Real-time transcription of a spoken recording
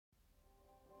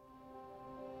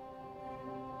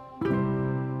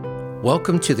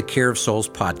Welcome to the Care of Souls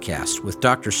podcast with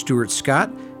Dr. Stuart Scott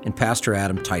and Pastor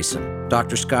Adam Tyson.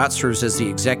 Dr. Scott serves as the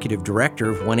Executive Director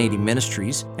of 180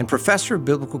 Ministries and Professor of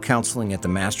Biblical Counseling at the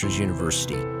Masters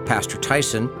University. Pastor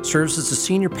Tyson serves as the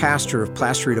Senior Pastor of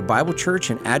Placerita Bible Church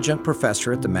and Adjunct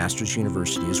Professor at the Masters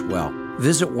University as well.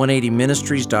 Visit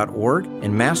 180ministries.org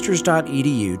and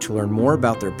masters.edu to learn more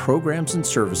about their programs and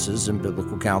services in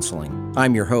biblical counseling.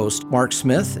 I'm your host, Mark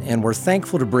Smith, and we're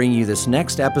thankful to bring you this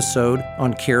next episode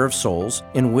on Care of Souls,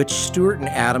 in which Stuart and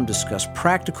Adam discuss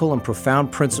practical and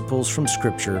profound principles from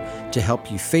Scripture to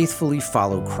help you faithfully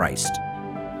follow Christ.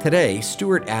 Today,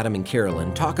 Stuart, Adam, and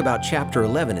Carolyn talk about Chapter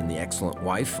 11 in The Excellent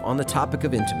Wife on the topic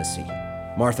of intimacy.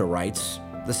 Martha writes,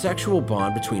 "The sexual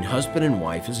bond between husband and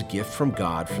wife is a gift from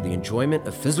God for the enjoyment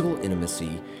of physical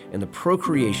intimacy and the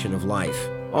procreation of life.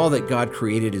 All that God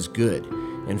created is good,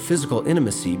 and physical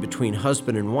intimacy between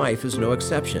husband and wife is no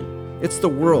exception. It's the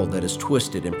world that has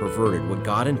twisted and perverted what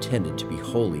God intended to be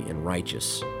holy and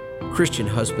righteous. Christian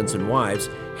husbands and wives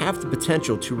have the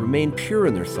potential to remain pure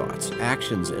in their thoughts,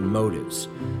 actions, and motives.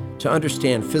 To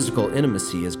understand physical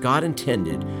intimacy as God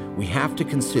intended, we have to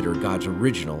consider God's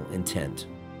original intent."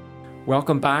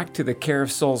 Welcome back to the Care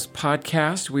of Souls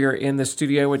podcast. We are in the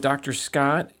studio with Dr.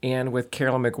 Scott and with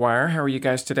Carolyn McGuire. How are you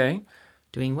guys today?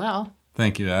 Doing well.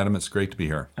 Thank you, Adam. It's great to be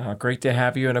here. Great to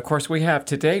have you. And of course, we have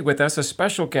today with us a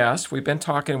special guest. We've been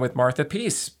talking with Martha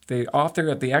Peace, the author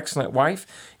of The Excellent Wife,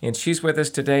 and she's with us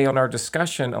today on our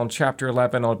discussion on Chapter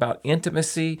 11 about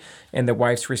intimacy and the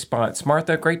wife's response.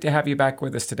 Martha, great to have you back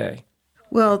with us today.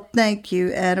 Well, thank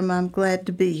you, Adam. I'm glad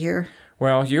to be here.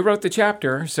 Well, you wrote the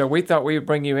chapter, so we thought we would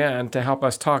bring you in to help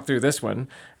us talk through this one.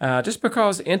 Just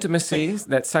because intimacy,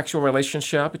 that sexual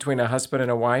relationship between a husband and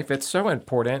a wife, it's so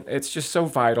important. It's just so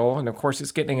vital. And of course,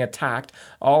 it's getting attacked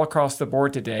all across the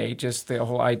board today. Just the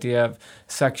whole idea of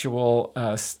sexual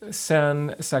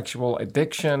sin, sexual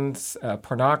addictions,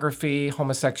 pornography,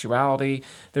 homosexuality.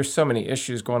 There's so many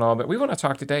issues going on. But we want to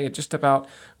talk today just about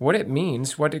what it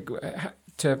means,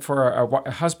 for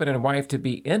a husband and wife to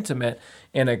be intimate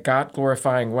in a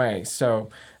God-glorifying way. So,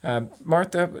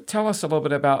 Martha, tell us a little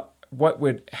bit about what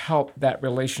would help that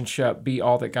relationship be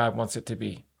all that God wants it to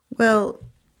be. Well,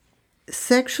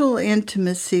 sexual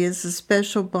intimacy is a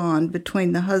special bond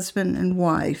between the husband and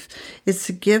wife. It's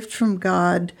a gift from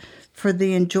God for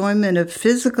the enjoyment of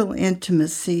physical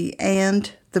intimacy and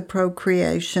the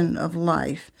procreation of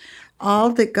life.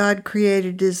 All that God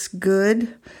created is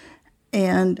good.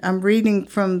 And I'm reading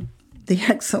from the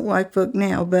Excellent Wife book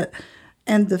now,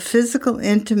 and the physical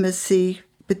intimacy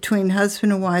between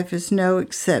husband and wife is no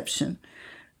exception.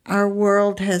 Our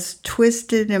world has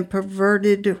twisted and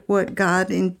perverted what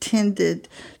God intended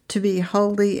to be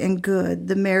holy and good.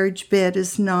 The marriage bed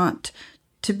is not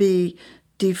to be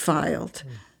defiled.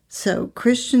 So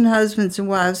Christian husbands and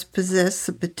wives possess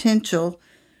the potential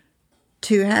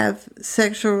to have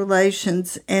sexual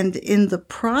relations and in the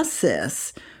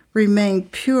process remain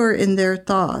pure in their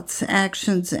thoughts,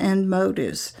 actions, and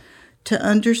motives. To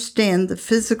understand the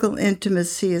physical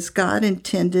intimacy as God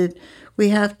intended,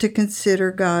 we have to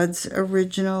consider God's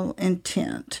original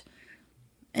intent.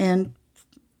 And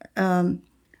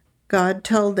God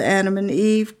told Adam and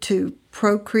Eve to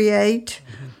procreate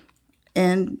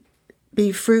and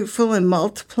be fruitful and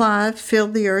multiply, fill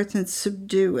the earth and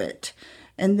subdue it.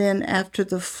 And then after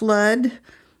the flood,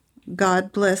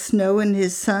 God blessed Noah and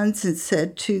his sons and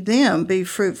said to them, "Be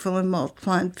fruitful and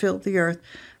multiply and fill the earth,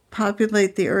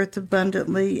 populate the earth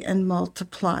abundantly and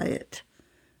multiply it."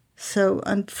 So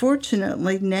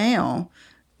unfortunately now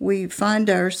we find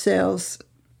ourselves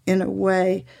in a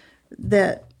way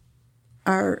that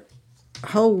our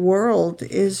whole world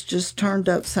is just turned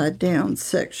upside down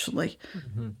sexually.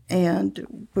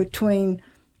 And between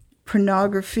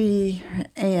pornography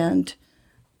and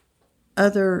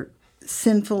other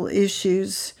sinful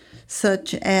issues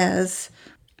such as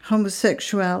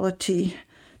homosexuality,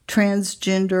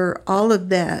 transgender, all of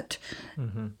that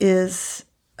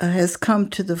has come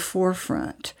to the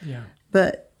forefront. Yeah.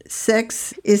 But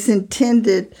sex is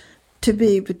intended to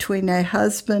be between a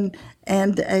husband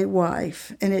and a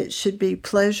wife, and it should be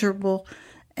pleasurable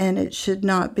and it should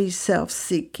not be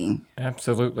self-seeking.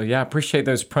 Absolutely. Yeah, I appreciate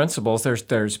those principles.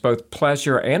 There's both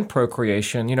pleasure and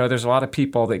procreation. You know, there's a lot of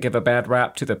people that give a bad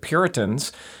rap to the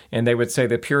Puritans, and they would say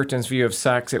the Puritans' view of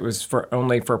sex, it was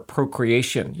only for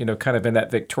procreation, you know, kind of in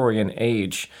that Victorian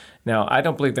age. Now, I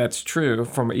don't believe that's true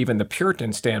from even the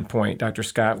Puritan standpoint. Dr.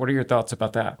 Scott, what are your thoughts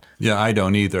about that? Yeah, I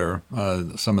don't either.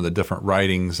 Some of the different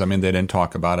writings, I mean, they didn't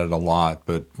talk about it a lot,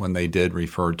 but when they did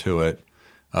refer to it,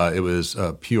 it was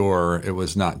pure. It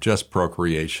was not just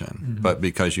procreation, but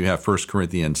because you have 1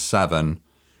 Corinthians 7,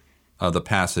 the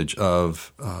passage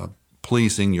of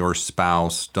pleasing your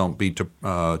spouse. Don't be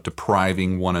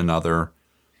depriving one another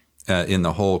in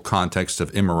the whole context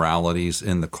of immoralities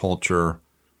in the culture.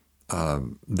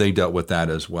 They dealt with that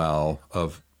as well,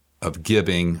 of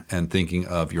giving and thinking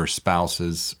of your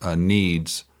spouse's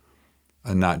needs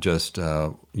and not just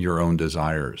your own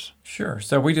desires. Sure.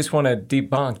 So we just want to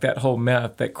debunk that whole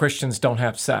myth that Christians don't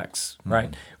have sex,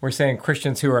 right? We're saying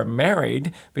Christians who are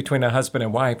married between a husband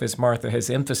and wife, as Martha has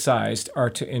emphasized, are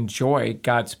to enjoy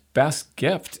God's best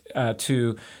gift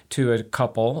to a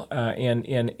couple in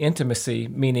intimacy,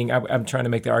 meaning I'm trying to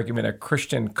make the argument a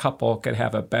Christian couple could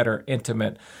have a better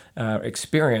intimate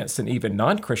experience than even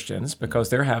non-Christians because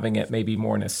they're having it maybe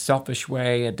more in a selfish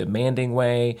way, a demanding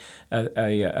way,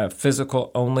 a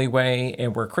physical-only way,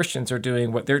 and where Christians are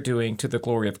doing what they're doing to the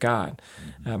glory of God.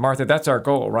 Martha, that's our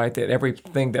goal, right? That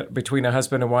everything that between a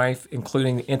husband and wife,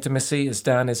 including intimacy, is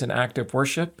done as an act of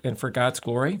worship and for God's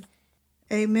glory.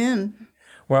 Amen.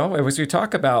 Well, as we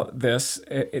talk about this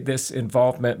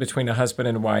involvement between a husband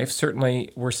and wife,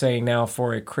 certainly we're saying now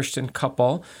for a Christian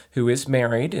couple who is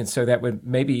married, and so that would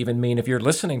maybe even mean if you're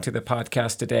listening to the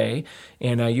podcast today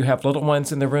and you have little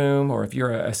ones in the room, or if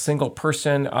you're a single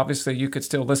person, obviously you could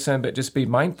still listen, but just be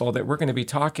mindful that we're going to be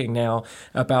talking now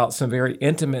about some very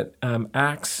intimate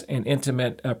acts and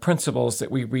intimate principles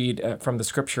that we read from the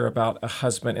Scripture about a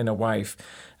husband and a wife.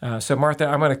 So, Martha,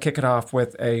 I'm going to kick it off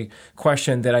with a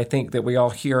question that I think that we all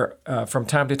hear from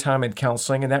time to time in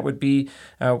counseling, and that would be,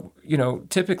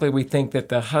 typically we think that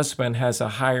the husband has a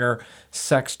higher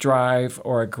sex drive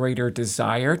or a greater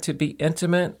desire to be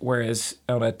intimate, whereas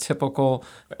on a typical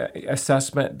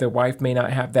assessment, the wife may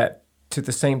not have that to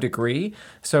the same degree.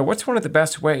 So what's one of the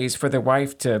best ways for the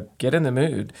wife to get in the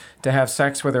mood to have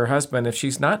sex with her husband if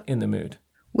she's not in the mood?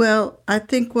 Well, I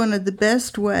think one of the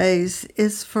best ways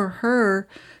is for her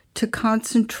to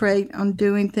concentrate on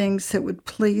doing things that would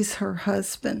please her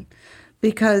husband,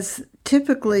 because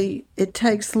typically it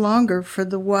takes longer for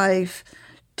the wife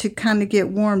to kind of get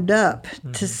warmed up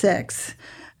to sex.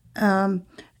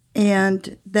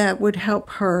 And that would help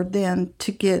her then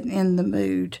to get in the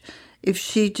mood if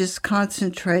she just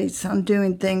concentrates on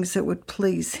doing things that would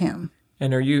please him.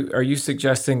 And are you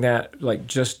suggesting that like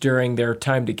just during their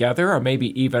time together, or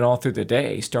maybe even all through the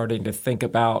day, starting to think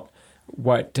about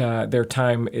what their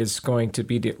time is going to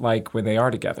be like when they are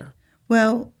together?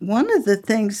 Well, one of the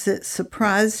things that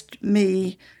surprised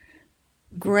me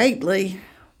greatly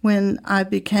when I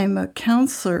became a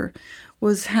counselor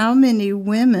was how many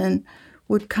women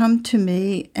would come to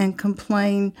me and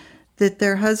complain that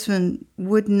their husband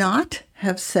would not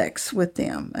have sex with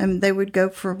them. And they would go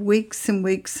for weeks and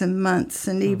weeks and months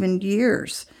and even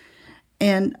years.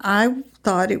 And I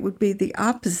thought it would be the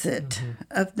opposite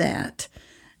of that.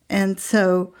 And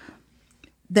so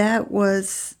that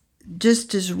was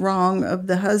just as wrong of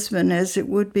the husband as it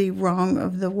would be wrong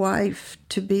of the wife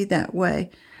to be that way.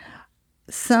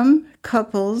 Some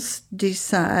couples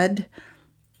decide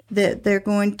that they're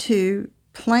going to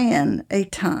plan a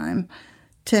time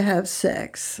to have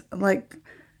sex, like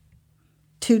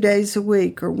 2 days a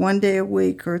week or 1 day a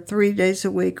week or 3 days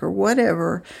a week or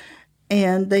whatever,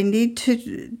 and they need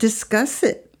to discuss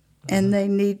it and they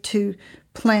need to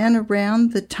plan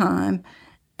around the time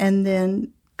and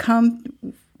then come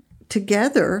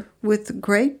together with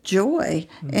great joy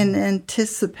and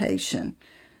anticipation.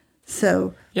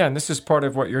 So yeah, and this is part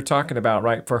of what you're talking about,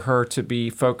 right? For her to be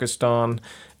focused on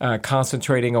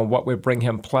concentrating on what would bring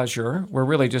him pleasure. We're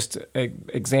really just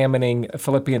examining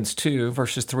Philippians 2,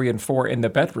 verses 3 and 4 in the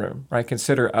bedroom, right?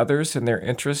 Consider others and their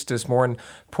interest is more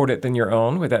important than your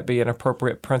own. Would that be an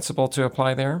appropriate principle to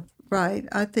apply there? Right,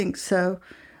 I think so.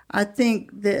 I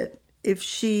think that if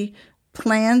she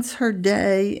plans her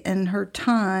day and her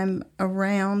time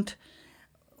around.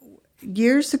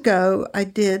 Years ago, I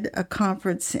did a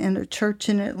conference in a church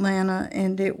in Atlanta,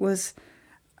 and it was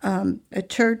a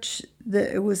church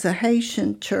that it was a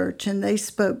Haitian church, and they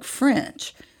spoke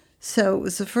French. So it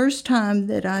was the first time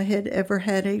that I had ever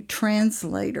had a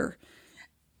translator,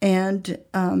 and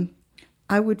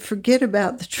I would forget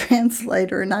about the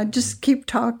translator, and I'd just keep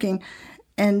talking,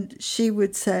 and she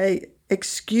would say,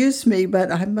 "Excuse me,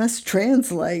 but I must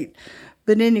translate."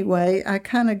 But anyway, I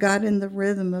kind of got in the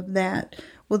rhythm of that.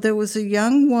 Well, there was a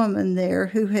young woman there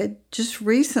who had just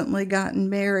recently gotten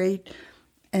married,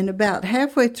 and about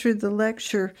halfway through the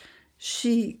lecture,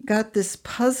 she got this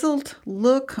puzzled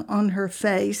look on her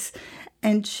face,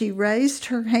 and she raised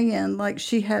her hand like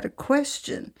she had a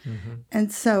question.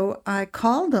 And so I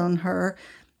called on her,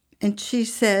 and she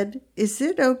said, "Is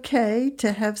it okay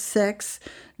to have sex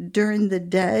during the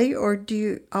day, or do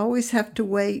you always have to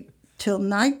wait till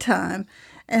nighttime?"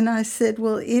 And I said,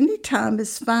 "Well, any time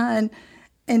is fine."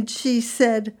 And she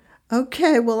said,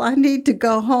 okay, well, I need to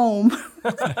go home.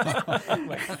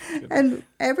 And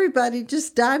everybody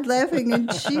just died laughing,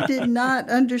 and she did not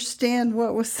understand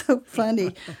what was so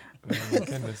funny. Oh, my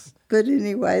goodness. But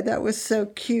anyway, that was so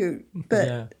cute. But,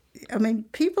 Yeah. I mean,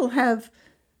 people have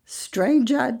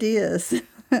strange ideas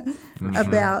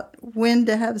about when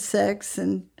to have sex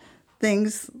and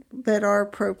things that are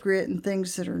appropriate and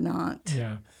things that are not.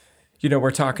 Yeah. You know,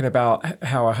 we're talking about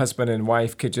how a husband and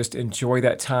wife could just enjoy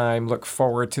that time, look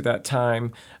forward to that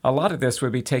time. A lot of this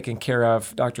would be taken care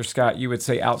of, Dr. Scott, you would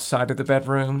say outside of the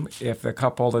bedroom, if the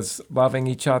couple is loving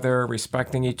each other,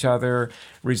 respecting each other,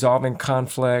 resolving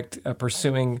conflict,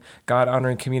 pursuing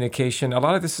God-honoring communication. A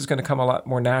lot of this is going to come a lot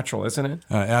more natural, isn't it?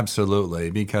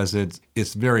 Absolutely, because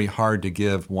it's very hard to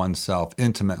give oneself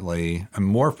intimately, and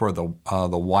more for the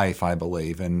wife, I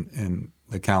believe, in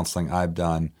the counseling I've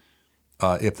done.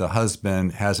 If the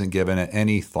husband hasn't given it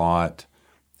any thought,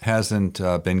 hasn't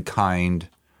been kind,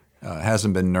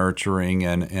 hasn't been nurturing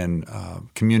and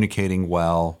communicating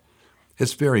well,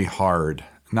 it's very hard,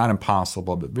 not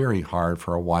impossible, but very hard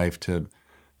for a wife to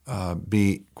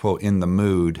be, quote, in the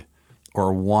mood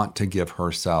or want to give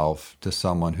herself to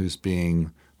someone who's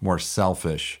being more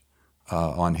selfish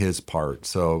on his part.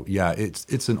 So, yeah,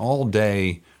 it's an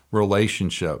all-day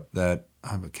relationship that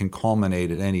can culminate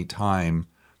at any time.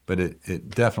 But it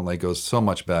definitely goes so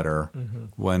much better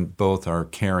when both are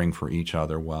caring for each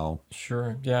other well.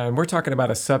 Sure. Yeah. And we're talking about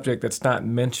a subject that's not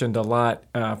mentioned a lot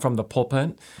from the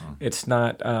pulpit. It's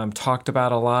not talked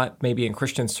about a lot, maybe in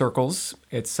Christian circles.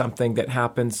 It's something that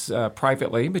happens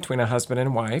privately between a husband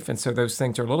and wife. And so those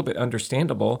things are a little bit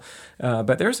understandable.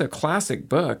 But there's a classic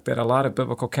book that a lot of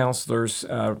biblical counselors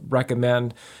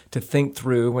recommend to think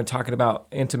through when talking about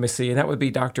intimacy. And that would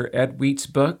be Dr. Ed Wheat's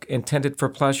book, Intended for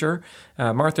Pleasure.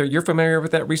 Martha, you're familiar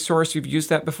with that resource? You've used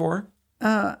that before?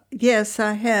 Yes,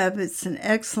 I have. It's an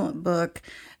excellent book.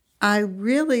 I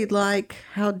really like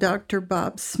how Dr.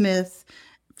 Bob Smith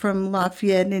from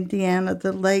Lafayette, Indiana,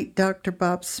 the late Dr.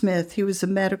 Bob Smith, he was a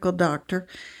medical doctor,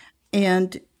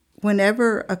 and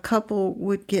whenever a couple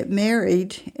would get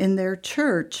married in their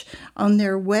church, on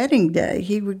their wedding day,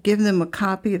 he would give them a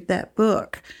copy of that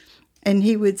book. And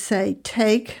he would say,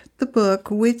 take the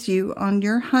book with you on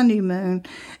your honeymoon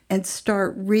and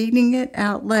start reading it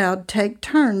out loud. Take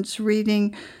turns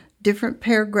reading different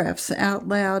paragraphs out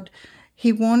loud.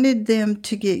 He wanted them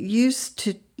to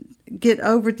get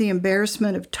over the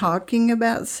embarrassment of talking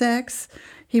about sex.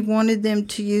 He wanted them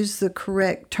to use the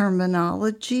correct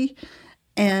terminology.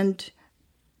 And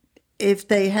if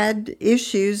they had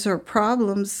issues or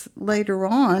problems later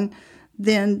on,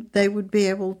 then they would be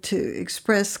able to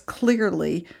express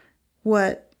clearly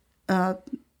what,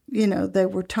 they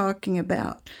were talking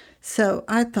about. So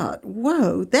I thought,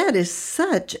 whoa, that is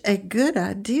such a good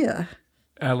idea.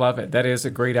 I love it. That is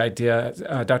a great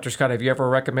idea. Dr. Scott, have you ever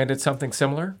recommended something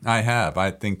similar? I have.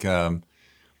 I think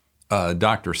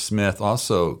Dr. Smith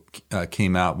also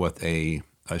came out with a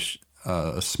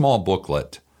small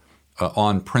booklet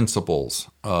on principles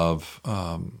of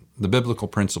the biblical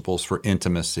principles for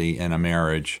intimacy in a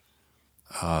marriage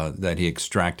that he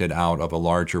extracted out of a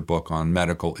larger book on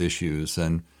medical issues,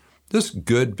 and just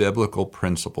good biblical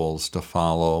principles to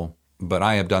follow. But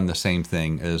I have done the same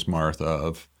thing as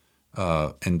Martha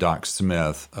and Doc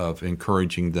Smith of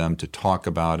encouraging them to talk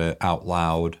about it out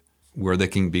loud where they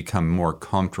can become more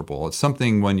comfortable. It's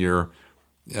something when you're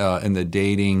in the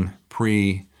dating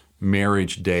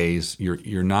pre-marriage days,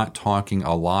 you're not talking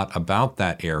a lot about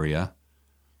that area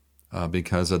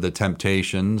because of the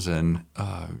temptations, and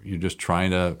you're just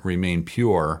trying to remain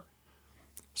pure.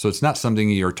 So it's not something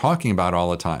you're talking about all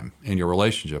the time in your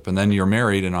relationship. And then you're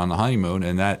married and on the honeymoon,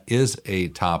 and that is a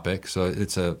topic. So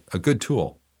it's a good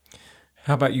tool.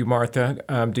 How about you,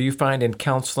 Martha? Do you find in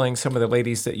counseling some of the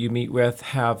ladies that you meet with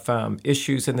have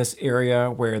issues in this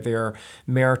area where their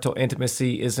marital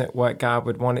intimacy isn't what God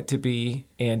would want it to be,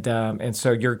 and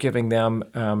so you're giving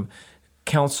them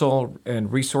counsel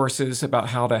and resources about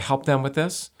how to help them with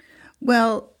this?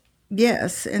 Well,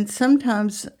 yes, and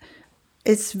sometimes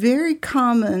it's very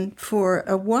common for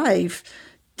a wife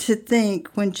to think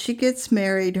when she gets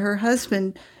married, her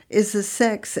husband is a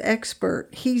sex expert.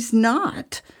 He's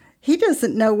not. He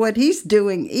doesn't know what he's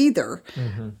doing either.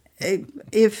 Mm-hmm.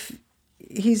 If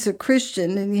he's a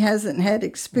Christian and he hasn't had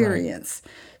experience.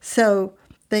 Right. So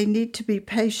they need to be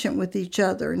patient with each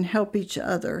other and help each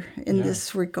other in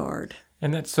this regard.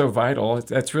 And that's so vital.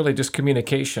 That's really just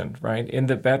communication, right? In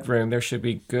the bedroom, there should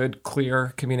be good,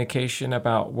 clear communication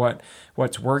about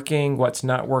what's working, what's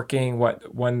not working,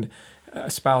 what one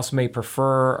spouse may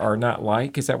prefer or not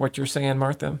like. Is that what you're saying,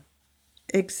 Martha?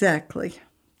 Exactly.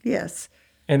 Yes.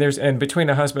 And between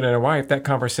a husband and a wife, that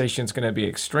conversation is going to be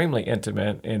extremely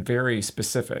intimate and very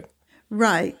specific.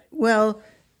 Right. Well,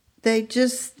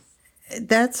 that's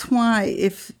why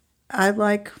if I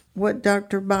like what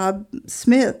Dr. Bob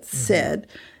Smith said,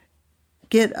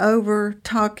 get over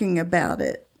talking about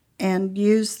it and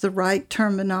use the right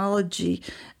terminology,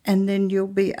 and then you'll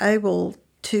be able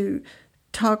to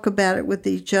talk about it with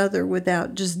each other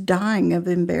without just dying of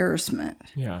embarrassment.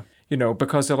 Yeah.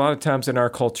 Because a lot of times in our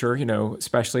culture,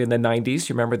 especially in the 90s,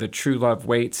 you remember the true love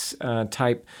waits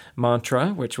type mantra,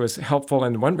 which was helpful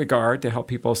in one regard to help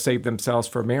people save themselves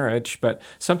for marriage, but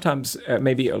sometimes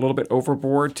maybe a little bit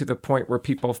overboard to the point where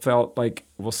people felt like,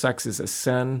 well, sex is a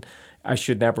sin. I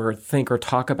should never think or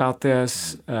talk about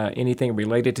this. Anything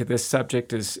related to this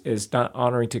subject is not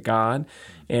honoring to God.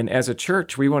 And as a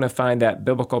church, we want to find that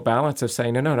biblical balance of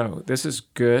saying, no, this is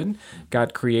good.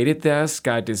 God created this.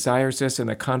 God desires this in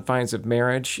the confines of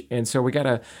marriage. And so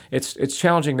it's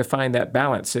challenging to find that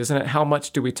balance, isn't it? How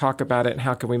much do we talk about it, and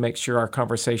how can we make sure our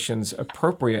conversation's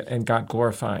appropriate and God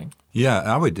glorifying? Yeah,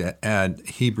 I would add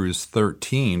Hebrews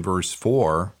 13, verse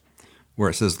 4, where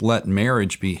it says, "Let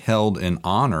marriage be held in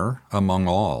honor among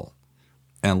all,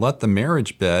 and let the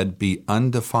marriage bed be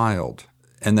undefiled."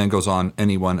 And then goes on,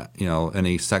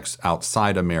 any sex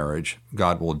outside of marriage,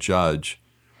 God will judge.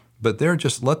 But there,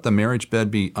 just let the marriage bed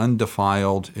be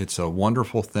undefiled. It's a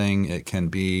wonderful thing. It can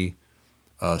be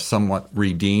somewhat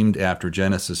redeemed after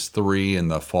Genesis 3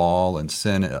 and the fall and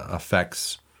sin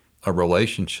affects a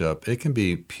relationship. It can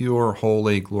be pure,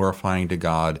 holy, glorifying to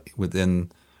God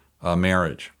within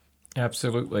marriage.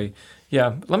 Absolutely.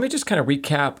 Yeah. Let me just kind of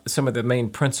recap some of the main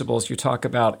principles you talk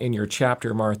about in your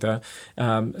chapter, Martha.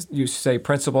 You say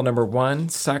principle number 1,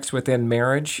 sex within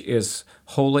marriage is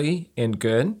holy and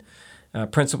good.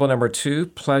 Principle number 2,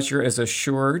 pleasure is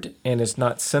assured and is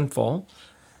not sinful.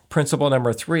 Principle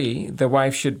number 3, the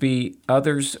wife should be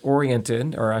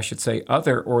others-oriented, or I should say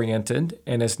other-oriented,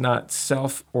 and is not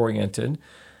self-oriented.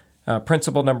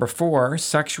 Principle number 4,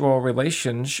 sexual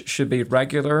relations should be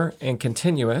regular and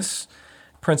continuous.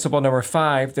 Principle number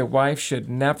 5, the wife should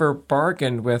never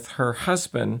bargain with her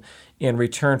husband in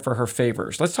return for her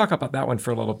favors. Let's talk about that one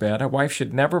for a little bit. A wife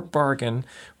should never bargain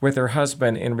with her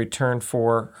husband in return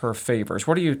for her favors.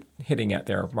 What are you hitting at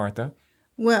there, Martha?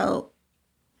 Well,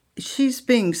 she's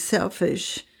being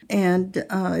selfish, and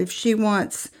if she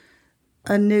wants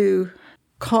a new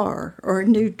car or a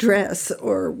new dress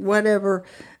or whatever,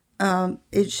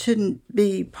 it shouldn't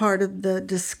be part of the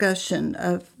discussion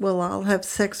of, well, I'll have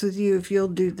sex with you if you'll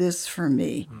do this for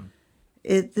me.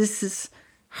 This is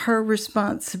her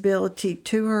responsibility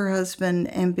to her husband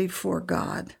and before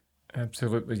God.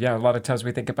 Absolutely. Yeah, a lot of times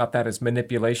we think about that as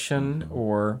manipulation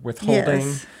or withholding,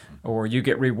 Yes. or you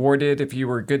get rewarded. If you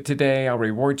were good today, I'll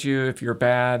reward you. If you're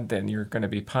bad, then you're going to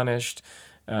be punished.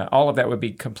 All of that would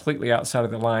be completely outside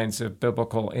of the lines of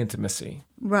biblical intimacy.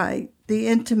 Right. The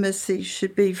intimacy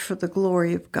should be for the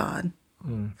glory of God.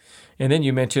 And then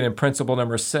you mentioned in principle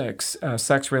number 6,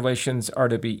 sex relations are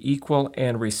to be equal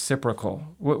and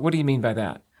reciprocal. What do you mean by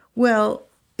that? Well,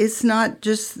 it's not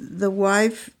just the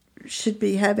wife should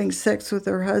be having sex with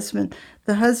her husband.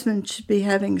 The husband should be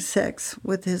having sex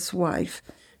with his wife.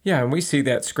 Yeah, and we see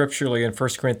that scripturally in 1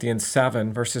 Corinthians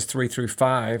 7, verses 3 through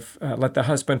 5. Let the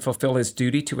husband fulfill his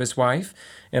duty to his wife,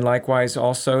 and likewise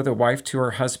also the wife to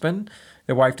her husband.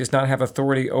 The wife does not have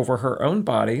authority over her own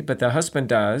body, but the husband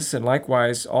does, and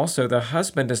likewise also the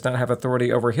husband does not have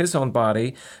authority over his own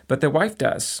body, but the wife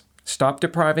does. Stop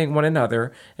depriving one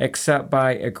another, except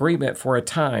by agreement for a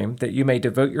time, that you may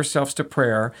devote yourselves to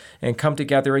prayer and come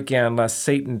together again, lest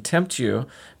Satan tempt you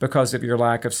because of your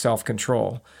lack of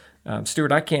self-control.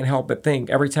 Stuart, I can't help but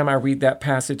think every time I read that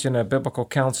passage in a biblical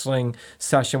counseling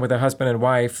session with a husband and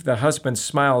wife, the husband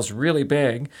smiles really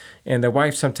big and the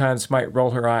wife sometimes might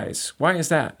roll her eyes. Why is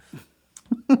that?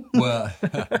 Well,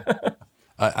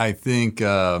 I think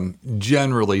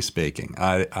generally speaking,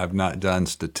 I've not done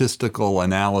statistical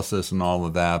analysis and all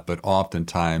of that, but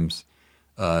oftentimes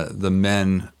the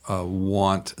men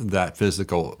want that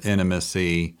physical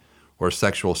intimacy or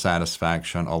sexual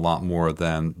satisfaction a lot more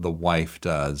than the wife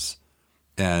does.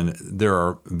 And there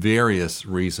are various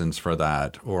reasons for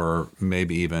that, or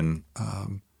maybe even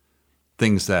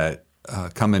things that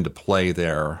come into play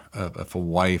there. If a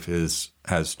wife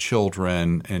has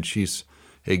children and she's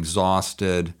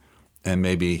exhausted and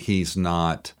maybe he's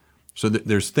not. So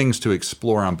there's things to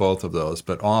explore on both of those,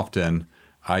 but often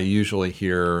I usually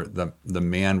hear the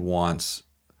man wants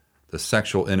the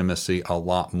sexual intimacy a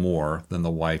lot more than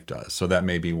the wife does. So that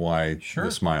may be why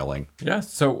you're smiling. Yeah.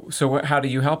 So how do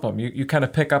you help them? You kind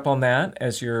of pick up on that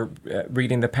as you're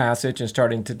reading the passage and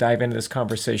starting to dive into this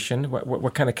conversation.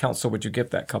 What kind of counsel would you give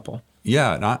that couple?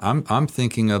 Yeah, and I'm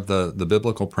thinking of the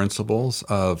biblical principles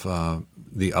of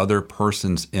the other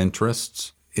person's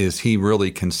interests. Is he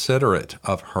really considerate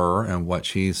of her and what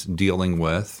she's dealing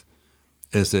with?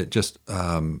 Is it just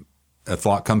a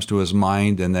thought comes to his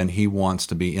mind and then he wants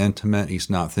to be intimate? He's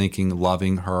not thinking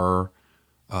loving her.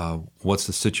 What's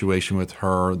the situation with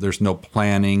her? There's no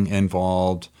planning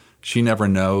involved. She never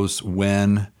knows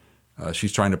when.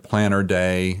 She's trying to plan her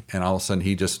day, and all of a sudden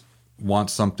he just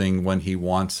wants something when he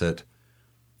wants it.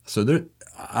 So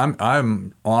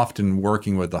I'm often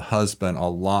working with the husband a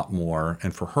lot more,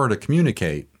 and for her to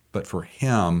communicate, but for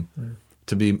him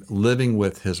to be living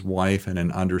with his wife in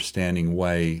an understanding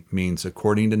way means,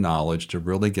 according to knowledge, to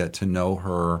really get to know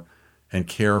her and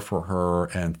care for her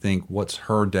and think, what's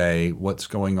her day, what's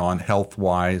going on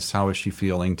health-wise, how is she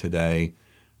feeling today,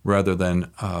 rather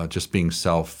than just being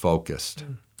self-focused.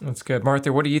 That's good.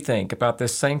 Martha, what do you think about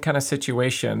this same kind of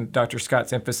situation? Dr.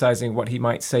 Scott's emphasizing what he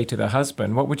might say to the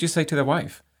husband. What would you say to the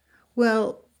wife?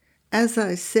 Well, as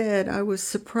I said, I was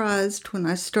surprised when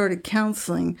I started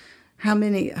counseling how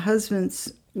many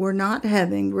husbands were not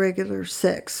having regular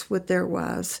sex with their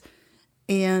wives.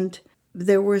 And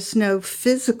there was no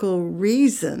physical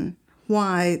reason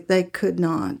why they could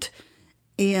not.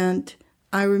 And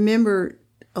I remember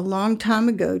a long time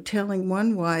ago telling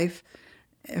one wife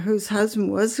whose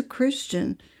husband was a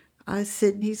Christian, I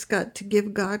said, he's got to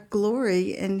give God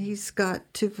glory and he's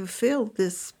got to fulfill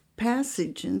this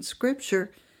passage in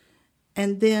Scripture.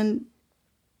 And then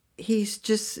he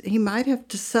might have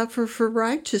to suffer for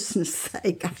righteousness'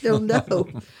 sake. I don't know.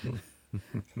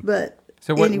 But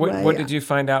so what did you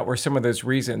find out were some of those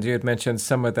reasons? You had mentioned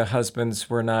some of the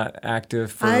husbands were not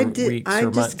active for weeks or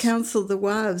months. I just counseled the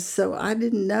wives, so I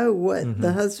didn't know what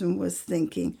the husband was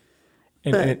thinking.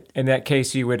 In that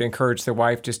case, you would encourage the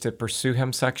wife just to pursue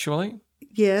him sexually?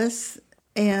 Yes,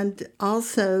 and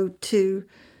also to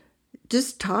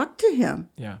just talk to him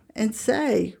and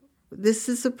say, this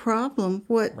is a problem.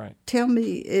 Tell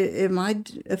me, am I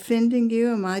offending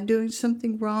you? Am I doing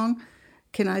something wrong?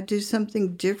 Can I do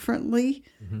something differently?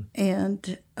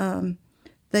 And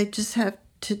they just have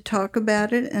to talk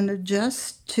about it and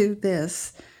adjust to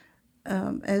this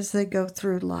as they go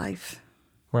through life.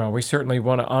 Well, we certainly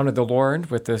want to honor the Lord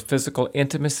with the physical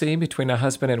intimacy between a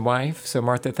husband and wife. So,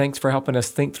 Martha, thanks for helping us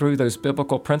think through those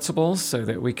biblical principles so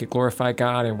that we could glorify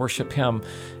God and worship Him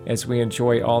as we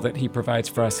enjoy all that He provides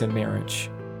for us in marriage.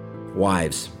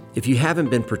 Wives, if you haven't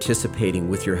been participating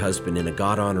with your husband in a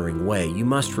God-honoring way, you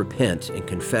must repent and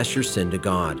confess your sin to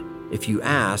God. If you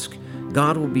ask,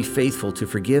 God will be faithful to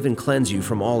forgive and cleanse you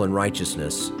from all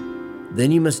unrighteousness. Then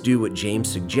you must do what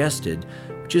James suggested,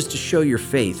 which is to show your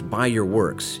faith by your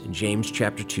works in James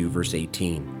chapter 2, verse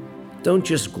 18. Don't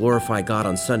just glorify God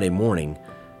on Sunday morning,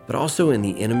 but also in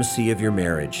the intimacy of your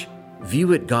marriage.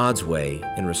 View it God's way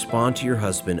and respond to your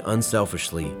husband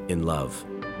unselfishly in love.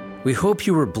 We hope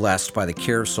you were blessed by the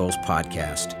Care of Souls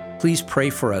podcast. Please pray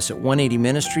for us at 180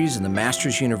 Ministries and the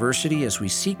Masters University as we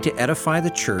seek to edify the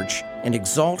church and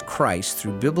exalt Christ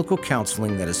through biblical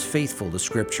counseling that is faithful to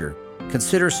Scripture.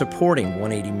 Consider supporting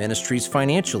 180 Ministries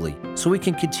financially so we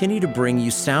can continue to bring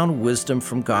you sound wisdom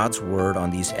from God's Word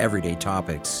on these everyday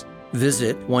topics.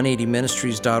 Visit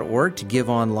 180ministries.org to give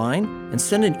online and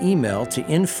send an email to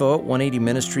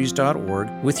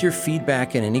info@180ministries.org with your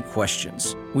feedback and any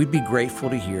questions. We'd be grateful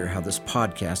to hear how this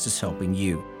podcast is helping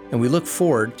you. And we look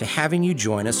forward to having you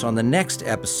join us on the next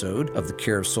episode of the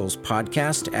Care of Souls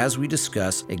podcast as we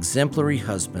discuss exemplary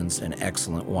husbands and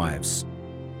excellent wives.